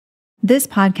This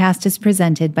podcast is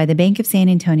presented by the Bank of San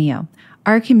Antonio,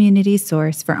 our community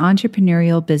source for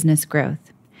entrepreneurial business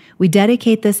growth. We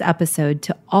dedicate this episode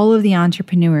to all of the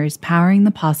entrepreneurs powering the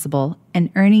possible and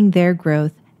earning their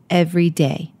growth every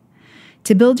day.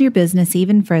 To build your business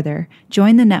even further,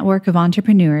 join the network of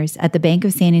entrepreneurs at the Bank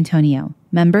of San Antonio,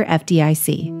 member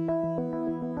FDIC.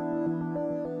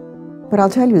 But I'll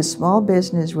tell you, small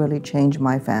business really changed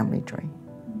my family tree.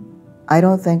 I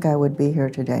don't think I would be here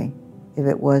today if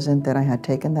it wasn't that I had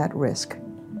taken that risk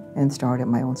and started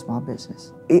my own small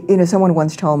business. Someone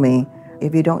once told me,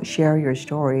 if you don't share your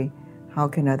story, how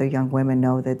can other young women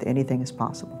know that anything is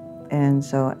possible? And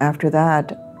so after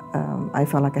that, I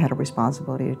felt like I had a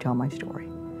responsibility to tell my story.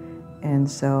 And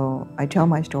so I tell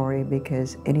my story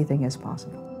because anything is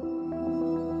possible.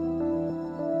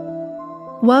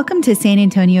 Welcome to San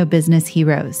Antonio Business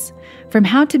Heroes. From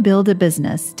how to build a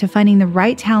business to finding the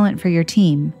right talent for your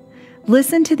team,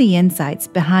 listen to the insights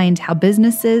behind how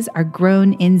businesses are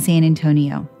grown in San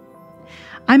Antonio.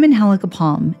 I'm Angelica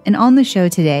Palm, and on the show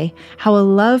today, how a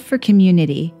love for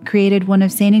community created one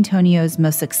of San Antonio's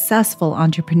most successful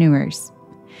entrepreneurs.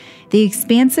 The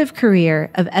expansive career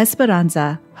of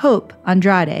Esperanza, Hope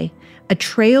Andrade, a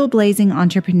trailblazing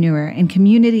entrepreneur and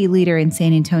community leader in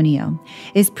San Antonio,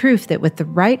 is proof that with the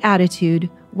right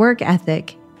attitude, work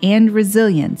ethic, and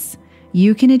resilience,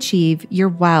 you can achieve your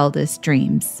wildest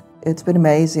dreams. It's been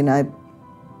amazing. I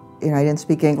didn't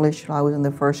speak English till I was in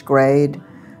the first grade.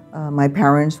 My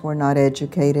parents were not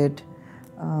educated.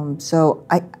 So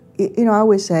I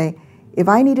always say, if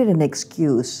I needed an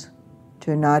excuse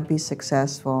to not be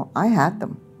successful, I had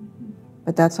them.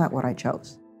 But that's not what I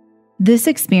chose. This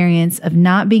experience of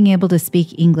not being able to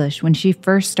speak English when she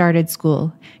first started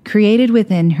school created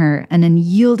within her an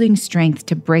unyielding strength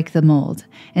to break the mold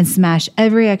and smash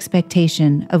every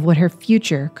expectation of what her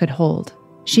future could hold.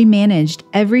 She managed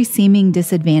every seeming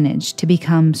disadvantage to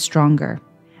become stronger.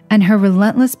 And her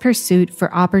relentless pursuit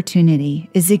for opportunity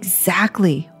is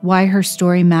exactly why her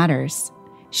story matters.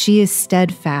 She is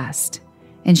steadfast,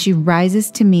 and she rises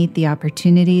to meet the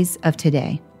opportunities of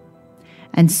today.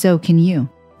 And so can you.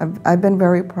 I've been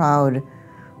very proud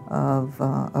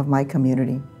of my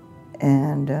community.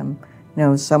 And,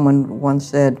 someone once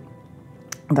said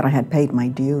that I had paid my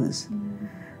dues.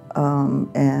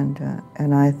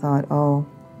 And I thought, oh,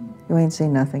 you ain't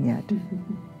seen nothing yet.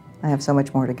 I have so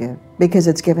much more to give because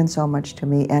it's given so much to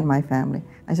me and my family.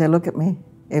 I said, look at me,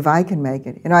 if I can make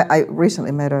it. I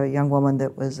recently met a young woman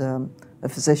that was a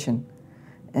physician,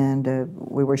 and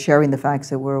we were sharing the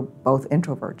facts that we're both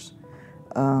introverts.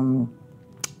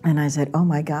 And I said, oh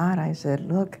my God, I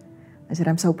said, look, I said,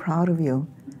 I'm so proud of you.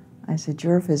 I said,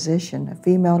 you're a physician, a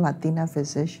female Latina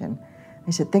physician. I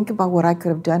said, think about what I could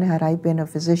have done had I been a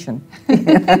physician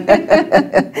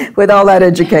with all that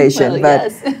education. Well,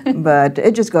 but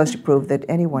it just goes to prove that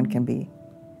anyone can be.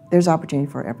 There's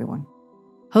opportunity for everyone.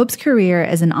 Hope's career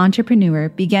as an entrepreneur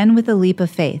began with a leap of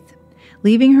faith,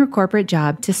 leaving her corporate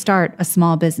job to start a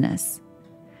small business.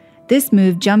 This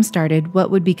move jump-started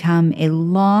what would become a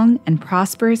long and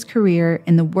prosperous career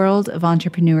in the world of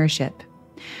entrepreneurship,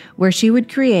 where she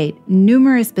would create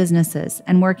numerous businesses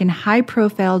and work in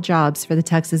high-profile jobs for the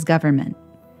Texas government.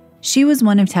 She was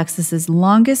one of Texas's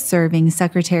longest-serving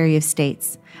Secretary of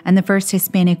States and the first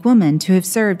Hispanic woman to have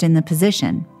served in the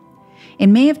position.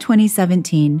 In May of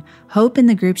 2017, Hope and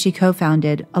the group she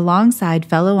co-founded alongside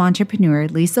fellow entrepreneur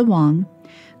Lisa Wong,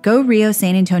 Go Rio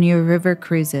San Antonio River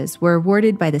Cruises, were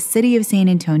awarded by the City of San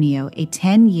Antonio a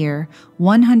 10-year,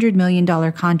 $100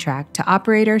 million contract to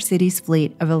operate our city's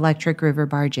fleet of electric river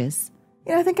barges.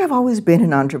 I think I've always been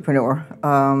an entrepreneur.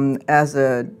 As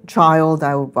a child,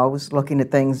 I was looking at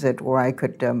things where I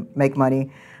could make money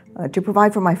to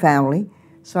provide for my family.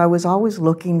 So I was always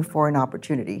looking for an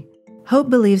opportunity.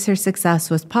 Hope believes her success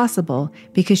was possible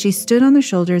because she stood on the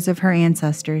shoulders of her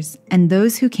ancestors and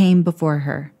those who came before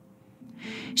her.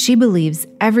 She believes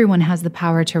everyone has the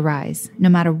power to rise, no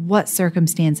matter what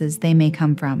circumstances they may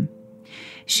come from.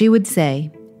 She would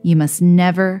say, you must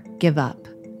never give up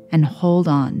and hold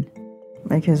on.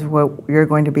 Because what you're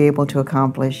going to be able to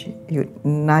accomplish,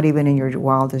 not even in your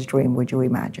wildest dream would you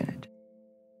imagine it.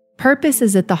 Purpose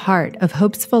is at the heart of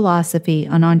Hope's philosophy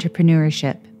on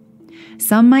entrepreneurship.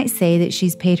 Some might say that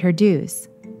she's paid her dues.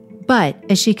 But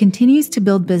as she continues to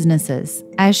build businesses,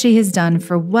 as she has done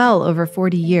for well over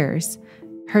 40 years,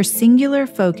 her singular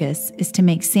focus is to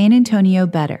make San Antonio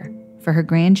better for her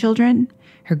grandchildren,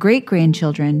 her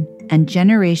great-grandchildren, and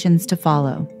generations to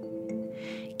follow.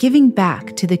 Giving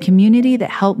back to the community that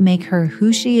helped make her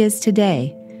who she is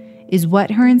today is what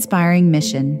her inspiring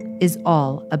mission is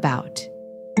all about.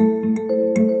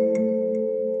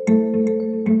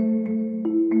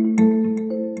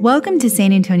 Welcome to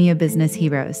San Antonio Business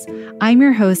Heroes. I'm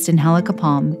your host, Angelica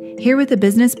Palm, here with a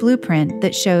business blueprint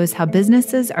that shows how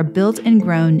businesses are built and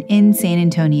grown in San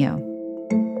Antonio.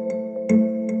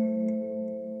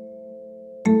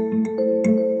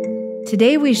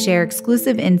 Today, we share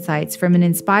exclusive insights from an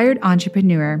inspired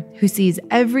entrepreneur who sees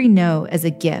every no as a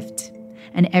gift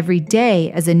and every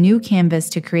day as a new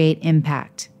canvas to create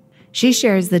impact. She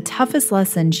shares the toughest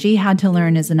lesson she had to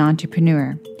learn as an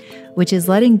entrepreneur, which is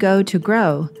letting go to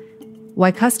grow,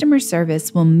 why customer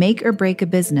service will make or break a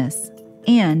business,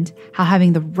 and how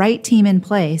having the right team in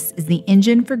place is the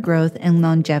engine for growth and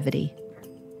longevity.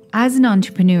 As an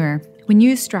entrepreneur, when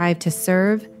you strive to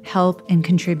serve, help, and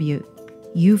contribute,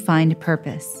 you find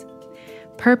purpose.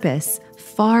 Purpose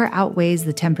far outweighs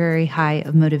the temporary high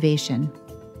of motivation.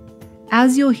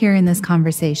 As you'll hear in this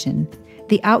conversation,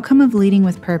 the outcome of leading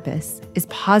with purpose is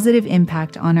positive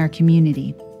impact on our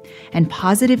community, and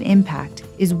positive impact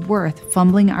is worth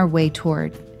fumbling our way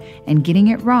toward and getting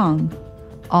it wrong,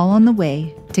 all on the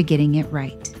way to getting it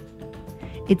right.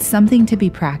 It's something to be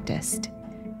practiced.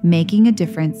 Making a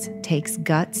difference takes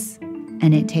guts,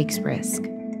 and it takes risk.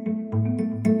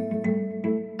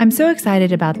 I'm so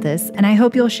excited about this, and I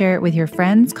hope you'll share it with your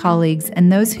friends, colleagues, and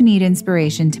those who need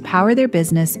inspiration to power their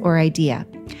business or idea.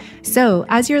 So,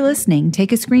 as you're listening,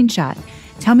 take a screenshot.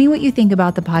 Tell me what you think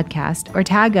about the podcast or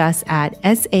tag us at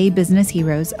SA Business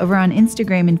Heroes over on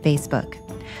Instagram and Facebook.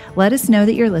 Let us know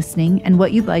that you're listening and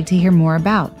what you'd like to hear more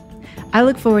about. I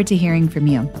look forward to hearing from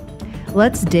you.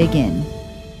 Let's dig in.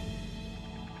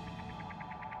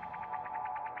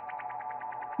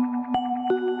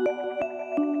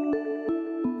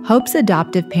 Hope's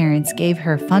adoptive parents gave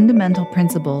her fundamental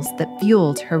principles that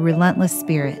fueled her relentless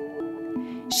spirit.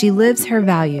 She lives her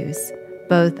values,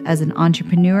 both as an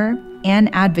entrepreneur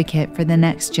and advocate for the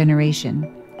next generation.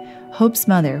 Hope's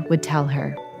mother would tell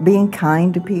her, Being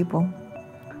kind to people,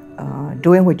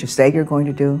 doing what you say you're going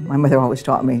to do. My mother always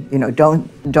taught me,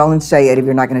 don't say it if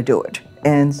you're not going to do it.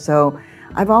 And so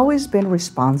I've always been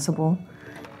responsible,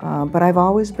 but I've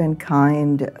always been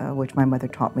kind, which my mother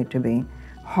taught me to be.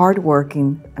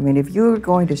 Hardworking. I mean, if you're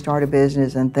going to start a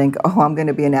business and think, I'm going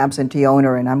to be an absentee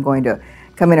owner and I'm going to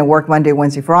come in and work Monday,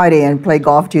 Wednesday, Friday and play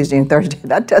golf Tuesday and Thursday,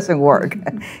 that doesn't work.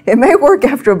 It may work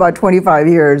after about 25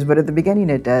 years, but at the beginning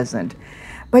it doesn't.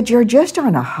 But you're just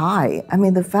on a high. I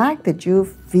mean, the fact that you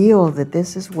feel that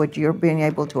this is what you're being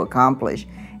able to accomplish,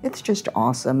 it's just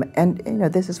awesome. And,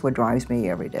 this is what drives me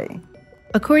every day.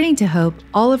 According to Hope,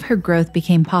 all of her growth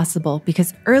became possible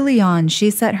because early on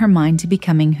she set her mind to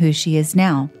becoming who she is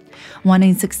now,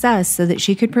 wanting success so that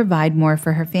she could provide more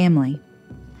for her family.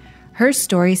 Her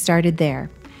story started there,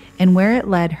 and where it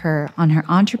led her on her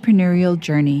entrepreneurial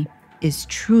journey is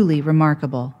truly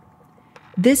remarkable.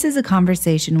 This is a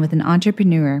conversation with an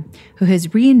entrepreneur who has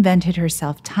reinvented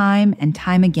herself time and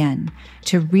time again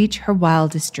to reach her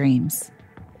wildest dreams.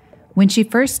 When she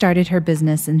first started her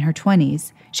business in her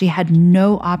 20s, she had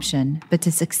no option but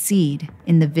to succeed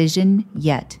in the vision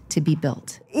yet to be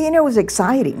built. It was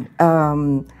exciting.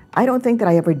 I don't think that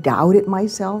I ever doubted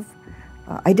myself.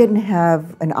 I didn't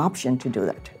have an option to do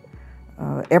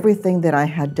that. Everything that I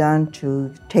had done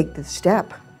to take the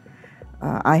step,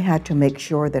 I had to make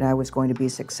sure that I was going to be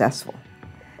successful.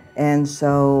 And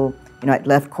so, I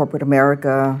left corporate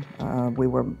America.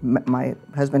 My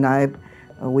husband and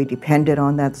I, we depended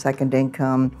on that second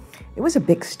income. It was a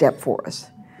big step for us.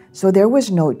 So there was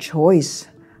no choice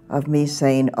of me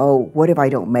saying, what if I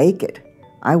don't make it?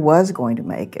 I was going to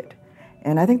make it.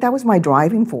 And I think that was my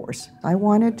driving force. I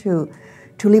wanted to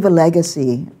leave a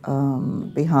legacy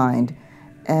behind,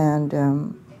 and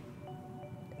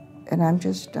I'm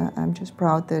just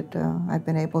proud that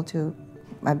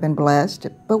I've been blessed.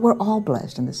 But we're all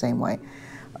blessed in the same way.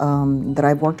 That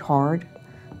I've worked hard,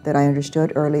 that I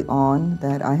understood early on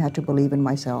that I had to believe in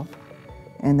myself,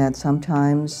 and that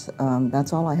sometimes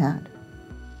that's all I had.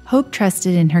 Hope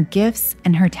trusted in her gifts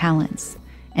and her talents,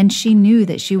 and she knew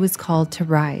that she was called to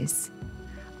rise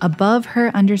above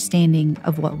her understanding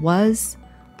of what was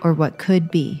or what could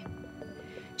be.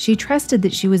 She trusted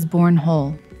that she was born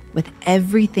whole, with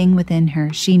everything within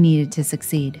her she needed to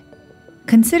succeed.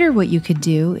 Consider what you could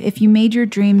do if you made your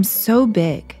dreams so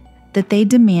big that they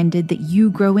demanded that you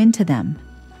grow into them.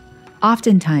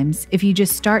 Oftentimes, if you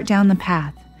just start down the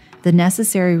path, the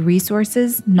necessary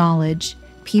resources, knowledge,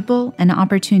 people, and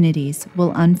opportunities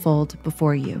will unfold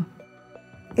before you.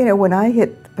 When I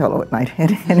hit the pillow at night,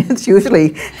 and it's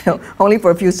usually only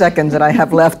for a few seconds that I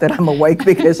have left that I'm awake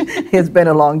because it's been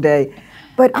a long day,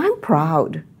 but I'm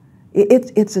proud.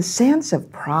 It's a sense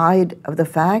of pride of the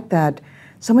fact that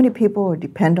so many people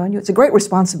depend on you. It's a great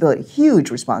responsibility,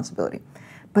 huge responsibility.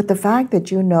 But the fact that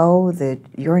you know that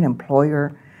you're an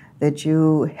employer, that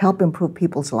you help improve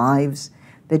people's lives,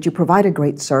 that you provide a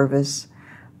great service,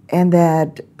 and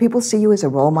that people see you as a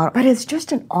role model. But it's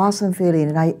just an awesome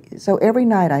feeling. And so every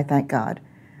night I thank God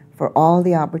for all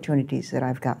the opportunities that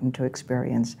I've gotten to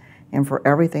experience and for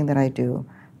everything that I do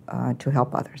to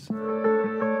help others.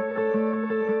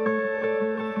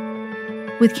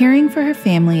 With caring for her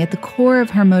family at the core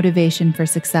of her motivation for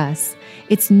success,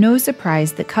 it's no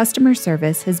surprise that customer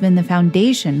service has been the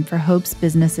foundation for Hope's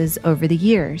businesses over the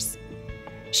years.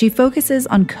 She focuses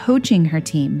on coaching her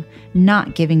team,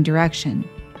 not giving direction.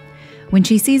 When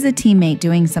she sees a teammate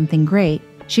doing something great,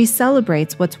 she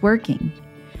celebrates what's working.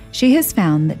 She has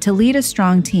found that to lead a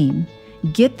strong team,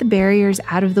 get the barriers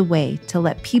out of the way to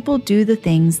let people do the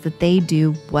things that they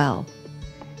do well.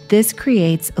 This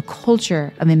creates a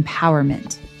culture of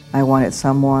empowerment. I wanted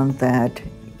someone that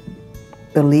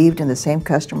believed in the same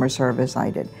customer service I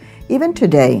did. Even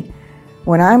today,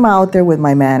 when I'm out there with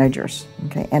my managers,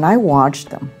 okay, and I watch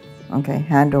them, okay,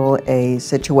 handle a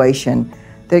situation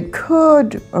that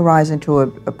could arise into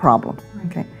a problem,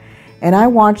 okay, and I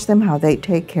watch them how they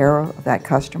take care of that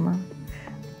customer.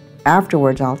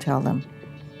 Afterwards, I'll tell them,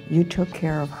 you took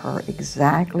care of her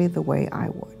exactly the way I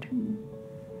would.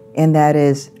 And that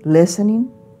is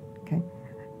listening, okay,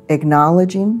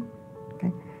 acknowledging,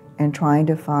 okay, and trying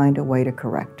to find a way to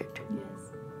correct it.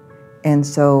 Yes. And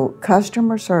so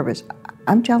customer service,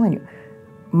 I'm telling you,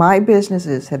 my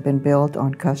businesses have been built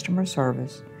on customer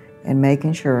service and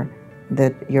making sure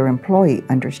that your employee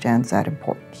understands that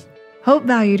importance. Hope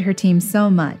valued her team so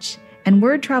much, and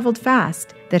word traveled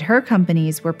fast that her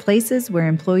companies were places where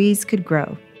employees could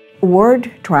grow. Word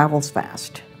travels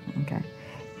fast, okay?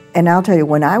 And I'll tell you,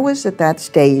 when I was at that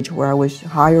stage where I was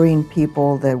hiring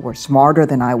people that were smarter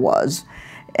than I was,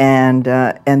 and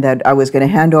that I was going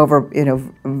to hand over,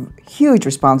 huge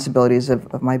responsibilities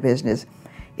of my business,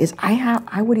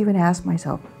 I would even ask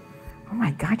myself, oh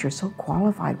my God, you're so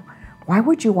qualified. Why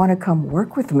would you want to come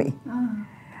work with me?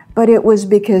 But it was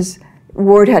because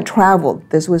word had traveled.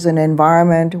 This was an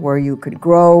environment where you could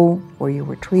grow, where you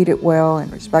were treated well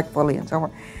and respectfully and so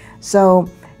on. So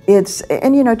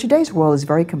today's world is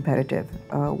very competitive.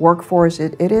 Workforce,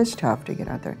 it is tough to get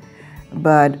out there.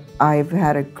 But I've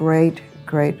had a great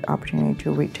opportunity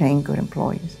to retain good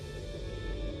employees.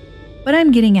 But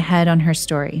I'm getting ahead on her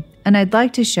story, and I'd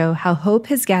like to show how Hope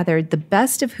has gathered the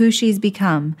best of who she's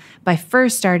become by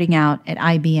first starting out at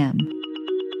IBM.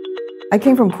 I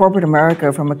came from corporate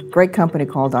America, from a great company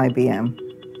called IBM,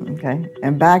 okay?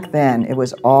 And back then, it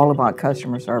was all about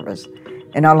customer service.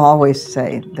 And I'll always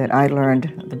say that I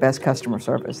learned the best customer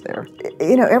service there.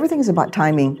 Everything is about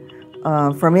timing.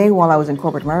 For me, while I was in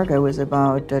corporate America, it was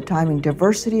about timing.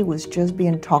 Diversity was just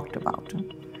being talked about.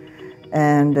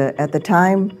 And at the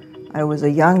time, I was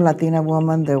a young Latina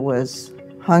woman that was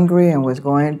hungry and was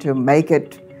going to make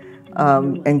it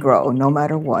and grow, no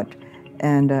matter what.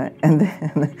 And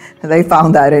they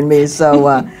found that in me. So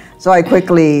I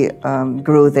quickly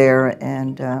grew there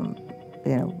and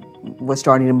was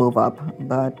starting to move up.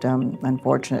 But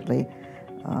unfortunately,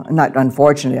 not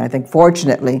unfortunately, I think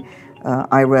fortunately,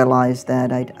 I realized that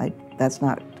that's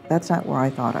not where I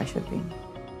thought I should be.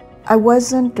 I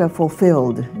wasn't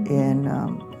fulfilled in.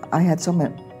 I had so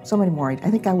many more.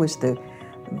 I think I was the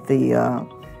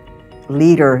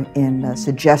leader in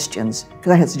suggestions,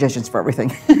 because I had suggestions for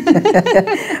everything.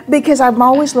 Because I'm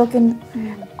always looking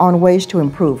on ways to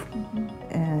improve,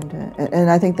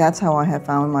 and I think that's how I have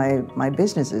found my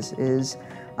businesses. Is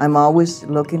I'm always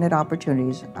looking at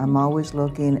opportunities. I'm always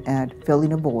looking at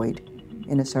filling a void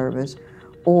in a service,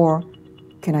 or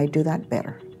can I do that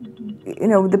better?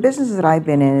 The businesses that I've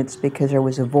been in, it's because there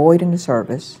was a void in the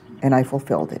service, and I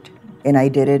fulfilled it. And I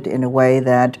did it in a way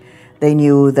that they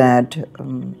knew that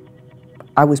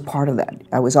I was part of that.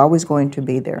 I was always going to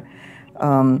be there.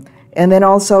 And then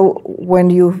also, when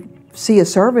you see a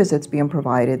service that's being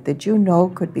provided that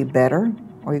could be better,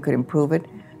 or you could improve it.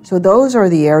 So those are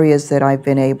the areas that I've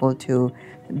been able to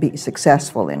be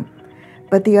successful in.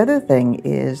 But the other thing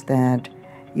is that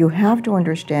you have to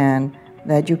understand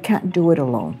that you can't do it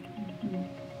alone.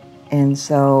 And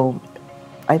so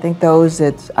I think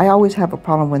I always have a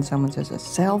problem when someone says a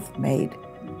self-made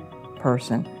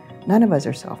person. None of us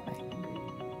are self-made.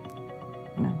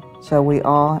 So we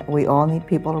all need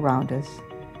people around us,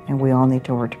 and we all need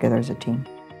to work together as a team.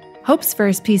 Hope's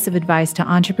first piece of advice to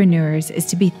entrepreneurs is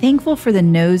to be thankful for the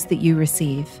no's that you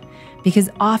receive, because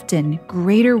often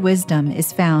greater wisdom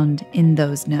is found in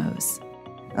those no's.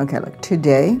 Okay, look,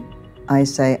 today I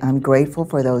say I'm grateful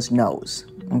for those no's,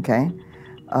 okay?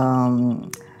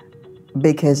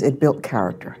 Because it built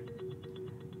character.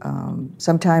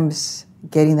 Sometimes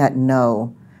getting that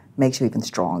no makes you even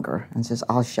stronger and says,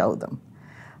 I'll show them.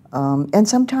 And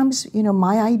sometimes,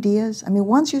 my ideas,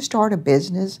 once you start a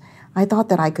business, I thought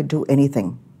that I could do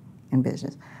anything in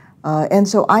business. And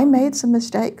so I made some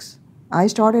mistakes. I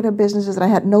started a business that I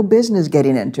had no business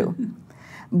getting into,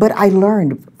 but I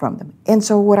learned from them. And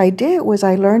so what I did was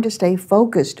I learned to stay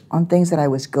focused on things that I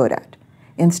was good at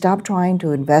and stop trying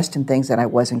to invest in things that I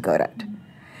wasn't good at.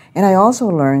 And I also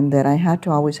learned that I had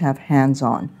to always have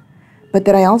hands-on, but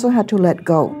that I also had to let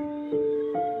go.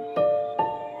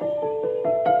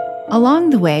 Along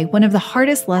the way, one of the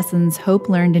hardest lessons Hope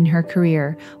learned in her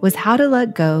career was how to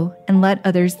let go and let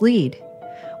others lead.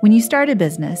 When you start a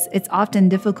business, it's often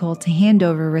difficult to hand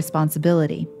over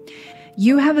responsibility.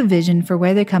 You have a vision for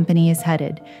where the company is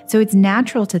headed, so it's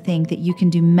natural to think that you can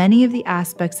do many of the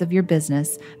aspects of your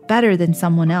business better than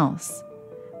someone else.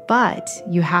 But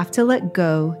you have to let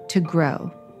go to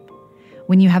grow.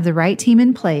 When you have the right team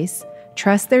in place,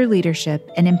 trust their leadership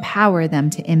and empower them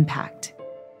to impact.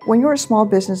 When you're a small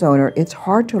business owner, it's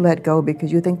hard to let go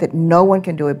because you think that no one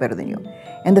can do it better than you.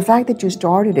 And the fact that you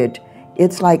started it,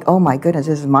 it's like, oh my goodness,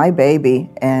 this is my baby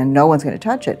and no one's going to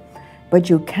touch it. But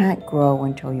you can't grow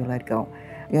until you let go.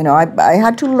 I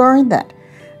had to learn that.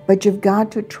 But you've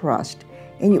got to trust.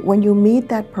 And when you meet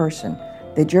that person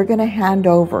that you're going to hand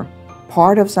over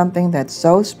part of something that's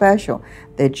so special,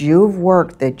 that you've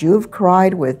worked, that you've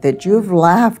cried with, that you've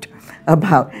laughed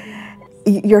about,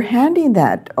 you're handing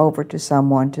that over to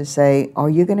someone to say, are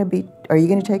you going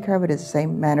to take care of it in the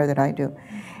same manner that I do?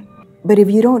 But if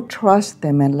you don't trust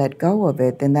them and let go of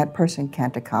it, then that person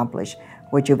can't accomplish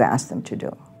what you've asked them to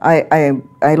do. I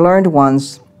learned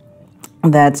once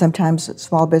that sometimes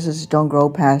small businesses don't grow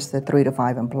past the 3 to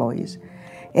 5 employees.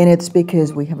 And it's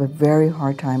because we have a very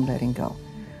hard time letting go.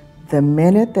 The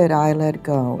minute that I let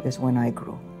go is when I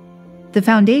grew. The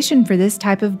foundation for this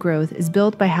type of growth is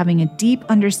built by having a deep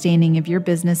understanding of your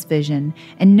business vision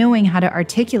and knowing how to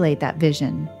articulate that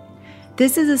vision.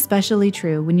 This is especially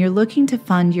true when you're looking to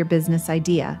fund your business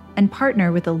idea and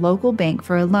partner with a local bank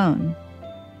for a loan.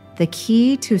 The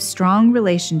key to strong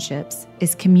relationships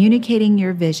is communicating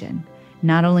your vision,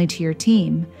 not only to your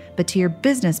team, but to your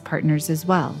business partners as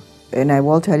well. And I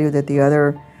will tell you that the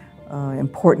other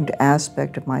important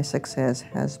aspect of my success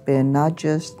has been not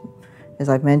just, as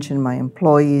I've mentioned, my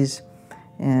employees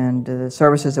and the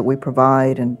services that we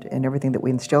provide and everything that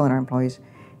we instill in our employees.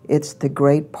 It's the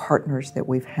great partners that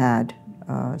we've had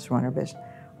to run our business.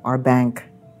 Our bank,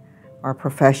 our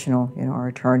professional, our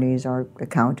attorneys, our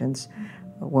accountants.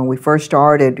 When we first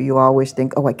started, you always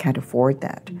think, oh, I can't afford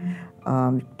that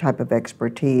type of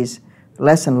expertise. The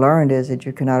lesson learned is that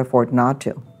you cannot afford not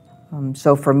to.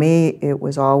 So for me, it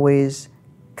was always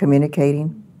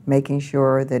communicating, making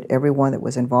sure that everyone that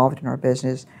was involved in our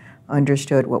business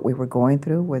understood what we were going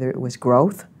through, whether it was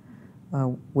growth.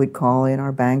 We'd call in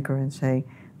our banker and say,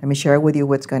 let me share with you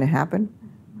what's going to happen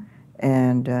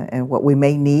and what we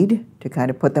may need to kind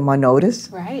of put them on notice.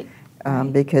 Right.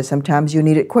 Because sometimes you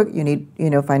need it quick, you need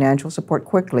financial support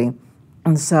quickly.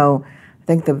 And so I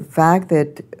think the fact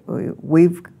that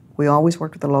we always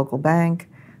worked with the local bank,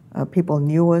 people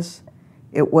knew us.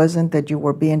 It wasn't that you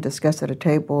were being discussed at a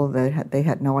table that they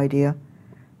had no idea,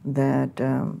 that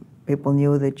people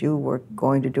knew that you were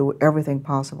going to do everything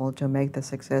possible to make the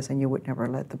success and you would never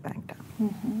let the bank down.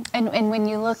 Mm-hmm. And when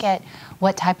you look at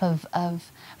what type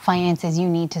of finances you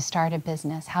need to start a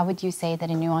business, how would you say that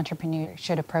a new entrepreneur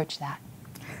should approach that?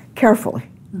 Carefully,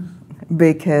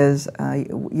 because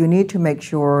you need to make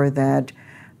sure that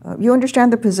you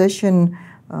understand the position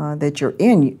that you're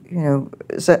in.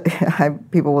 So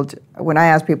people will. When I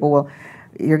ask people, well,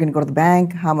 you're going to go to the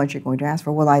bank, how much you're going to ask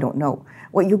for? Well, I don't know.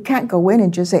 Well, you can't go in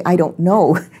and just say, I don't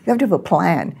know. You have to have a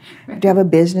plan. You have to have a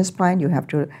business plan. You have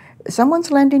to.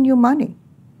 Someone's lending you money,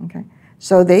 okay?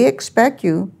 So they expect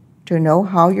you to know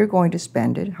how you're going to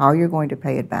spend it, how you're going to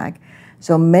pay it back.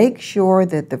 So make sure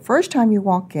that the first time you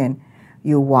walk in,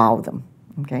 you wow them,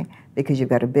 okay? Because you've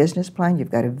got a business plan,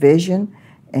 you've got a vision,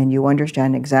 and you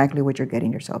understand exactly what you're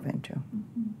getting yourself into.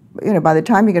 By the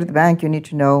time you get to the bank, you need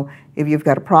to know if you've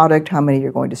got a product, how many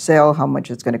you're going to sell, how much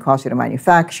it's going to cost you to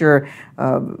manufacture,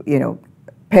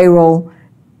 payroll,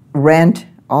 rent,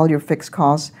 all your fixed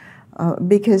costs,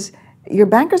 because your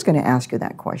banker's going to ask you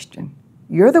that question.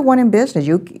 You're the one in business.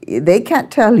 They can't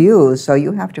tell you, so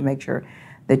you have to make sure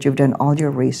that you've done all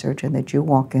your research and that you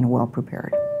walk in well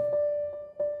prepared.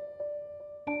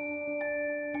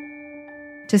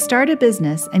 To start a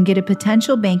business and get a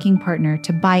potential banking partner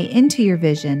to buy into your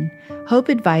vision, Hope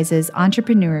advises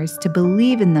entrepreneurs to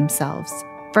believe in themselves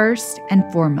first and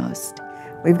foremost.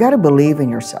 We've got to believe in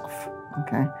yourself,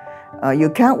 okay? You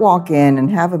can't walk in and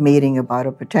have a meeting about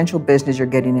a potential business you're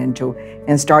getting into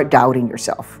and start doubting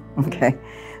yourself, okay?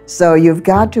 So you've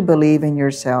got to believe in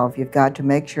yourself. You've got to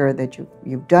make sure that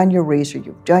you've done your research,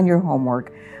 you've done your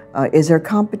homework. Is there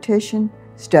competition?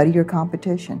 Study your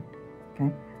competition.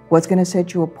 Okay? What's going to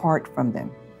set you apart from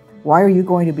them? Why are you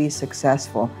going to be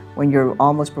successful when you're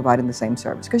almost providing the same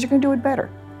service? Because you're going to do it better,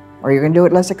 or you're going to do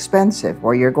it less expensive,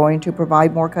 or you're going to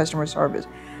provide more customer service.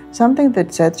 Something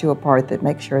that sets you apart, that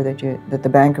makes sure that the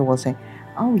banker will say,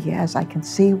 oh yes, I can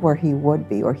see where he would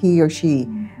be, or he or she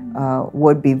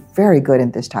would be very good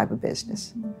in this type of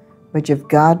business. But you've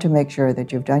got to make sure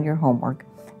that you've done your homework,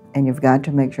 and you've got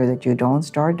to make sure that you don't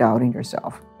start doubting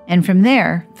yourself. And from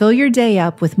there, fill your day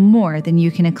up with more than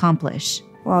you can accomplish.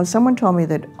 Well, someone told me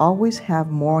that always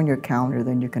have more on your calendar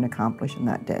than you can accomplish in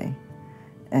that day.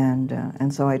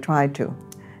 And so I tried to.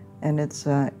 And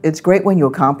it's great when you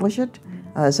accomplish it.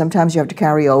 Sometimes you have to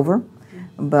carry over,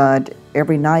 but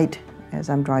every night as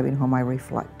I'm driving home, I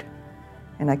reflect.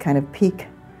 And I kind of peek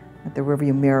at the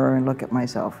rearview mirror and look at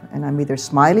myself. And I'm either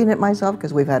smiling at myself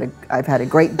because I've had a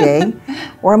great day,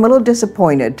 or I'm a little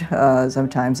disappointed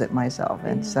sometimes at myself.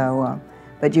 And so,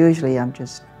 but usually I'm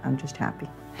just happy.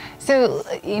 So,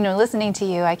 listening to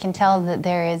you, I can tell that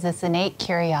there is this innate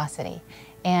curiosity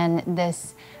and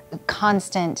this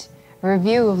constant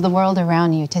review of the world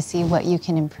around you to see what you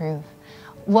can improve.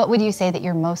 What would you say that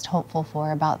you're most hopeful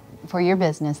for your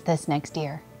business this next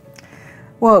year?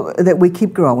 Well, that we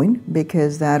keep growing,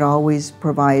 because that always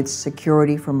provides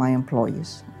security for my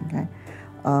employees. Okay,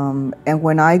 and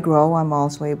when I grow, I'm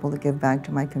also able to give back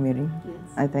to my community. Yes.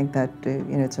 I think that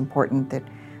it's important that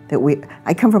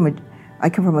I come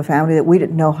from a family that we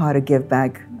didn't know how to give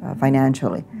back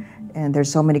financially, and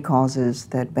there's so many causes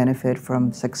that benefit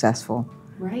from successful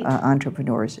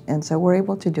entrepreneurs, and so we're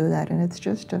able to do that, and it's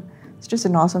just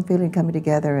an awesome feeling coming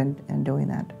together and doing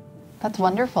that. That's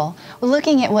wonderful. Well,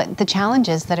 looking at what the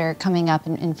challenges that are coming up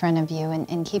in front of you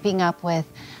and keeping up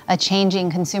with a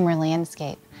changing consumer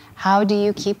landscape, how do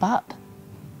you keep up?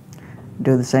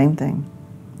 Do the same thing.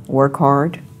 Work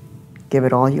hard, give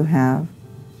it all you have,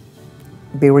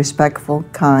 be respectful,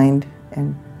 kind,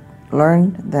 and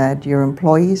learn that your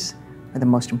employees are the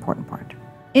most important part.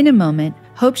 In a moment,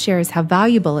 Hope shares how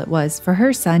valuable it was for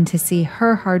her son to see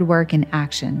her hard work in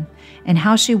action, and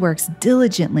how she works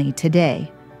diligently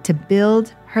today to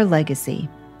build her legacy.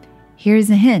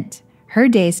 Here's a hint. Her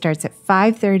day starts at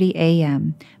 5:30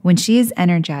 a.m. when she is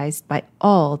energized by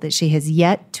all that she has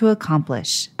yet to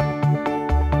accomplish.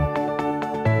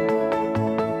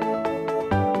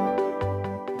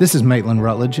 This is Maitland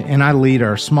Rutledge, and I lead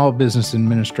our Small Business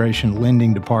Administration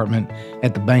Lending Department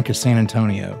at the Bank of San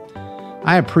Antonio.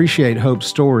 I appreciate Hope's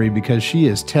story because she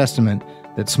is testament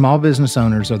that small business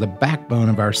owners are the backbone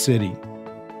of our city.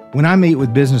 When I meet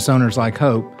with business owners like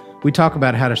Hope, we talk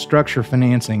about how to structure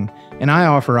financing, and I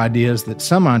offer ideas that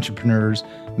some entrepreneurs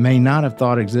may not have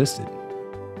thought existed.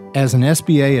 As an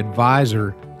SBA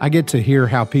advisor, I get to hear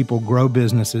how people grow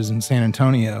businesses in San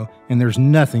Antonio, and there's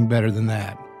nothing better than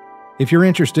that. If you're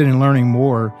interested in learning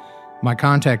more, my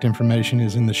contact information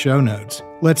is in the show notes.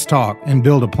 Let's talk and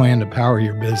build a plan to power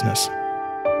your business.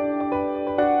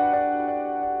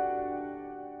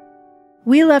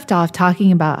 We left off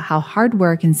talking about how hard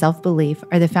work and self-belief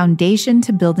are the foundation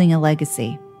to building a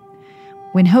legacy.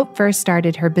 When Hope first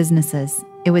started her businesses,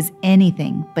 it was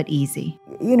anything but easy.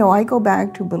 I go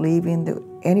back to believing that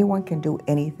anyone can do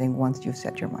anything once you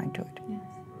set your mind to it. Yes.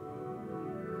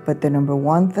 But the number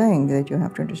one thing that you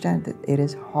have to understand is that it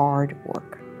is hard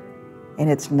work.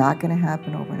 And it's not going to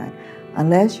happen overnight.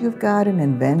 Unless you've got an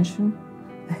invention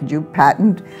that you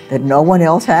patent that no one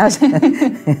else has,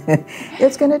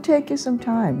 it's going to take you some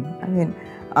time. I mean,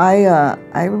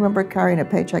 I remember carrying a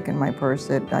paycheck in my purse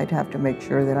that I'd have to make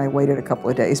sure that I waited a couple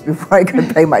of days before I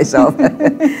could pay myself.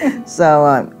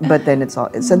 So, but then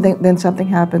something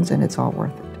happens and it's all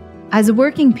worth it. As a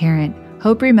working parent,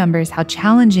 Hope remembers how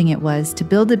challenging it was to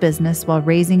build a business while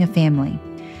raising a family.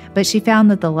 But she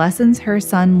found that the lessons her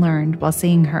son learned while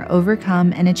seeing her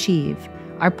overcome and achieve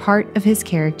are part of his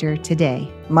character today.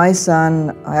 My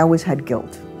son, I always had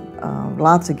guilt,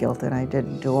 lots of guilt that I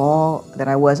didn't do that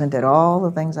I wasn't at all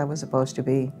the things I was supposed to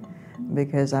be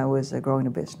because I was growing a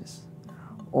business.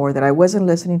 Or that I wasn't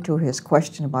listening to his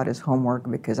question about his homework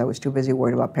because I was too busy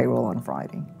worried about payroll on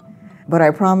Friday. But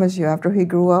I promise you, after he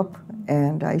grew up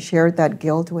and I shared that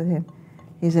guilt with him,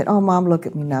 he said, "Oh, Mom, look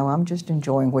at me now. I'm just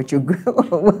enjoying what you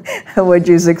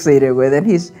succeeded with." And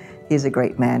he's a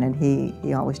great man, and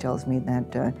he always tells me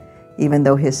that even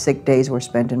though his sick days were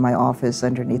spent in my office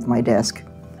underneath my desk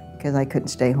because I couldn't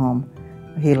stay home,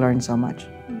 he learned so much.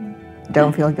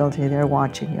 Don't feel guilty. They're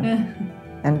watching you.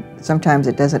 And sometimes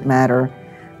it doesn't matter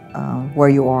where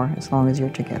you are as long as you're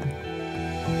together.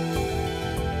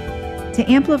 To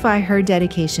amplify her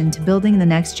dedication to building the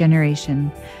next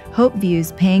generation, Hope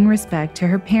views paying respect to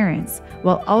her parents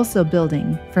while also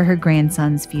building for her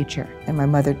grandson's future. And my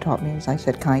mother taught me, as I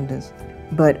said, kindness.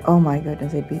 But oh my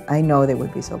goodness, I know they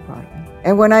would be so proud of me.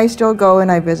 And when I still go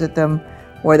and I visit them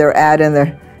where they're at in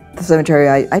the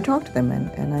cemetery, I talk to them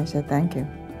and I said, thank you.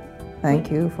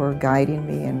 Thank you for guiding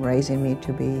me and raising me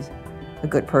to be a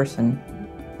good person.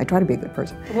 I try to be a good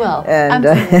person. Well, and,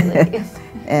 absolutely.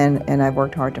 and I've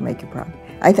worked hard to make you proud.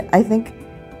 I think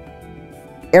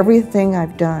everything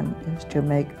I've done is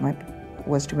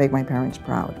was to make my parents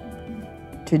proud.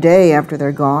 Today, after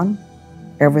they're gone,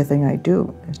 everything I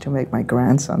do is to make my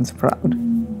grandsons proud.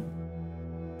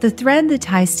 The thread that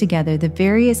ties together the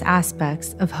various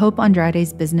aspects of Hope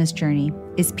Andrade's business journey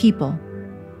is people,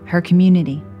 her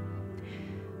community.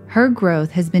 Her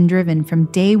growth has been driven from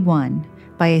day one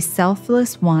by a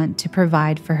selfless want to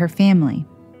provide for her family.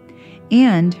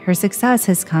 And her success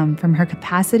has come from her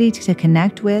capacity to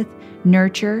connect with,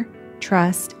 nurture,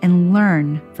 trust, and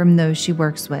learn from those she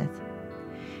works with.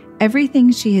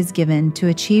 Everything she has given to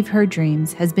achieve her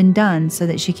dreams has been done so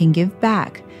that she can give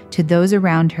back to those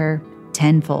around her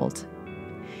tenfold.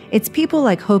 It's people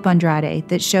like Hope Andrade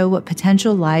that show what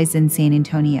potential lies in San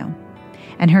Antonio.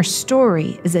 And her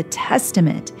story is a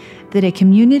testament that a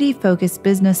community-focused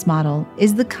business model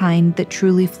is the kind that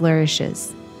truly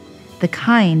flourishes, the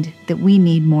kind that we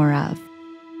need more of.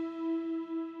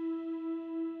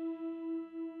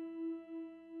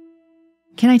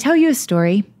 Can I tell you a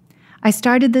story? I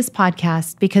started this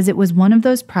podcast because it was one of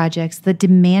those projects that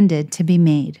demanded to be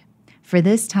made for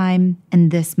this time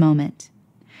and this moment.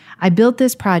 I built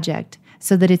this project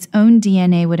so that its own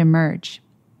DNA would emerge.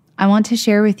 I want to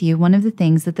share with you one of the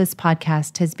things that this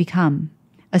podcast has become,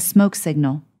 a smoke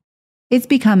signal. It's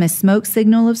become a smoke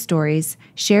signal of stories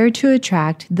shared to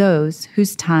attract those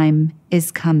whose time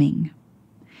is coming.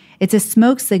 It's a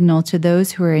smoke signal to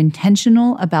those who are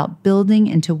intentional about building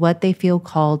into what they feel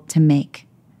called to make.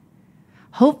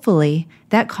 Hopefully,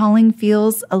 that calling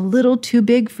feels a little too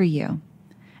big for you,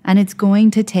 and it's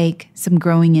going to take some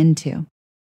growing into.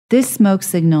 This smoke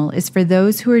signal is for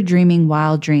those who are dreaming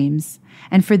wild dreams,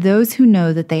 and for those who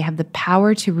know that they have the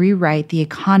power to rewrite the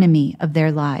economy of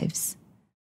their lives.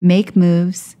 Make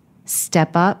moves,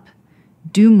 step up,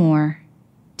 do more,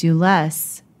 do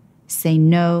less, say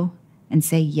no, and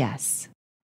say yes.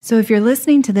 So if you're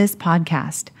listening to this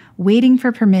podcast, waiting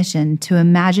for permission to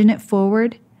imagine it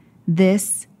forward,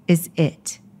 this is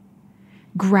it.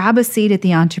 Grab a seat at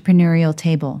the entrepreneurial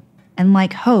table, and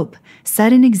like Hope,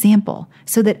 set an example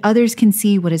so that others can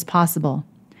see what is possible.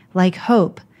 Like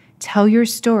Hope, tell your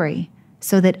story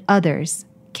so that others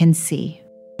can see.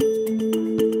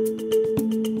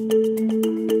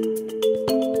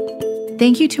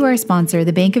 Thank you to our sponsor,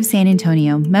 the Bank of San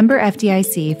Antonio, member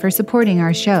FDIC, for supporting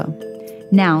our show.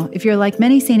 Now, if you're like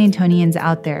many San Antonians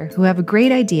out there who have a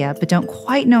great idea but don't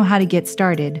quite know how to get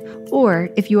started, or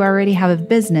if you already have a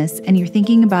business and you're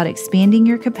thinking about expanding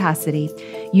your capacity,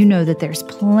 you know that there's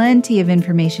plenty of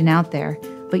information out there,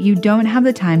 but you don't have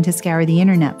the time to scour the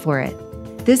internet for it.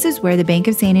 This is where the Bank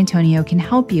of San Antonio can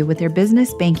help you with their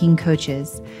business banking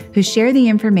coaches who share the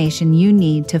information you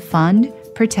need to fund,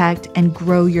 protect, and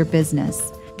grow your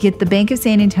business. Get the Bank of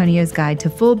San Antonio's guide to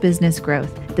full business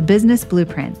growth, the Business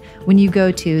Blueprint, when you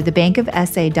go to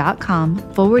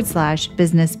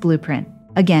thebankofsa.com/business blueprint.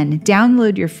 Again,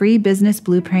 download your free business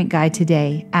blueprint guide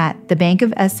today at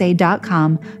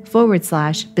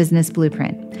thebankofsa.com/business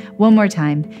blueprint. One more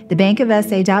time,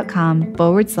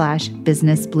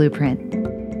 thebankofsa.com/business blueprint.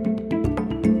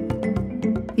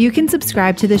 You can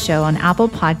subscribe to the show on Apple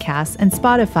Podcasts and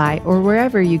Spotify or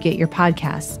wherever you get your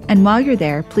podcasts. And while you're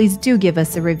there, please do give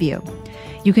us a review.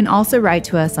 You can also write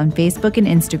to us on Facebook and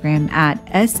Instagram at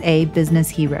SA Business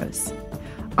Heroes.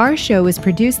 Our show was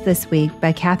produced this week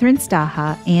by Catherine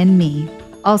Staha and me.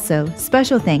 Also,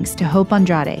 special thanks to Hope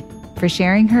Andrade for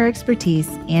sharing her expertise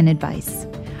and advice.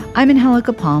 I'm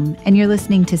Angelica Palm, and you're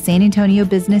listening to San Antonio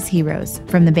Business Heroes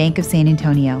from the Bank of San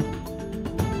Antonio.